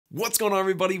What's going on,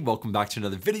 everybody? Welcome back to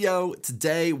another video.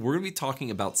 Today, we're gonna be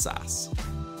talking about SAS.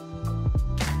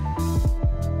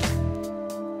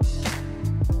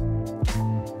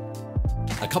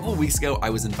 A couple of weeks ago, I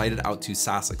was invited out to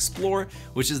SAS Explore,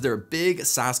 which is their big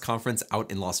SAS conference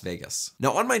out in Las Vegas.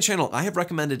 Now, on my channel, I have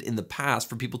recommended in the past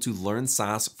for people to learn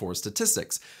SAS for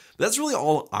statistics. That's really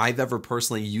all I've ever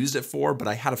personally used it for, but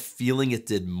I had a feeling it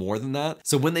did more than that.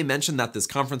 So when they mentioned that this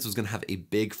conference was gonna have a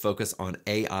big focus on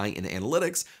AI and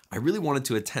analytics, I really wanted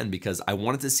to attend because I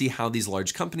wanted to see how these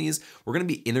large companies were gonna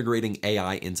be integrating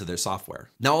AI into their software.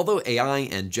 Now, although AI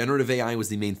and generative AI was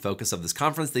the main focus of this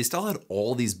conference, they still had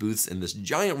all these booths in this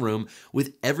giant room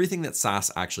with everything that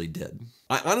SAS actually did.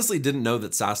 I honestly didn't know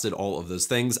that SAS did all of those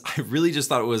things. I really just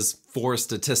thought it was for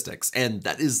statistics, and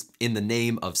that is in the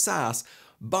name of SAS.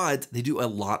 But they do a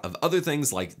lot of other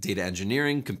things like data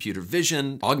engineering, computer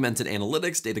vision, augmented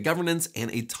analytics, data governance,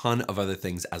 and a ton of other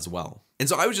things as well. And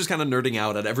so I was just kind of nerding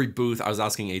out at every booth. I was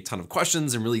asking a ton of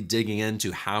questions and really digging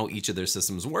into how each of their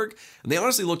systems work. And they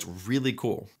honestly looked really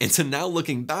cool. And so now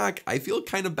looking back, I feel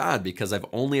kind of bad because I've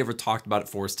only ever talked about it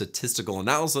for statistical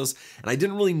analysis, and I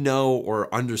didn't really know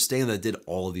or understand that it did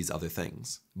all of these other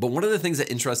things. But one of the things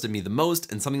that interested me the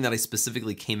most, and something that I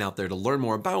specifically came out there to learn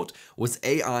more about, was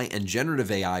AI and generative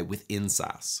AI within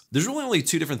SAS. There's really only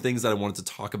two different things that I wanted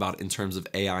to talk about in terms of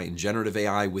AI and generative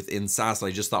AI within SAS that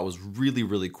I just thought was really,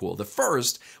 really cool. The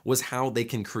first was how they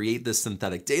can create this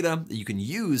synthetic data that you can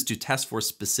use to test for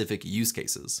specific use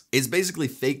cases. It's basically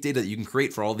fake data that you can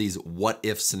create for all these what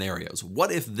if scenarios.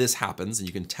 What if this happens, and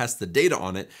you can test the data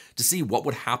on it to see what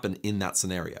would happen in that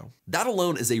scenario. That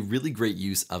alone is a really great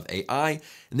use of AI.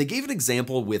 And they gave an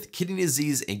example with kidney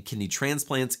disease and kidney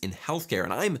transplants in healthcare,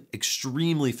 and I'm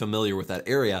extremely familiar with that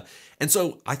area. And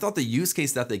so I thought the use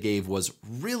case that they gave was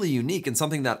really unique and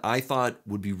something that I thought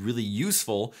would be really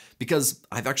useful because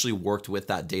I've actually worked with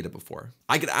that data before.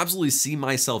 I could absolutely see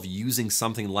myself using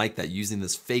something like that, using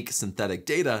this fake synthetic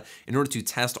data in order to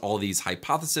test all these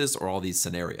hypotheses or all these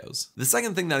scenarios. The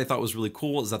second thing that I thought was really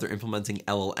cool is that they're implementing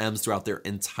LLMs throughout their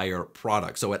entire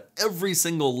product. So at every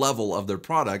single level of their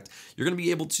product, you're gonna be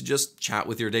able to just chat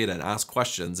with your data and ask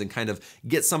questions and kind of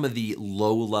get some of the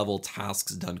low-level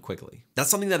tasks done quickly. That's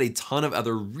something that a ton of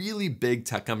other really big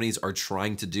tech companies are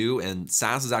trying to do, and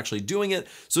SAS is actually doing it.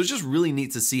 So it's just really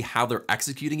neat to see how they're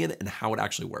executing it and how it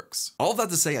actually works. All of that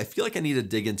to say, I feel like I need to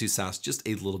dig into SAS just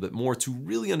a little bit more to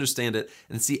really understand it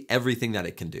and see everything that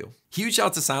it can do. Huge shout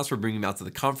out to SAS for bringing me out to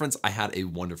the conference. I had a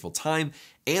wonderful time,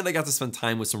 and I got to spend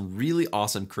time with some really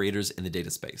awesome creators in the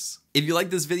data space. If you like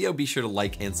this video, be sure to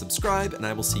like and subscribe, and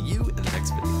I will see you in the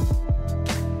next video.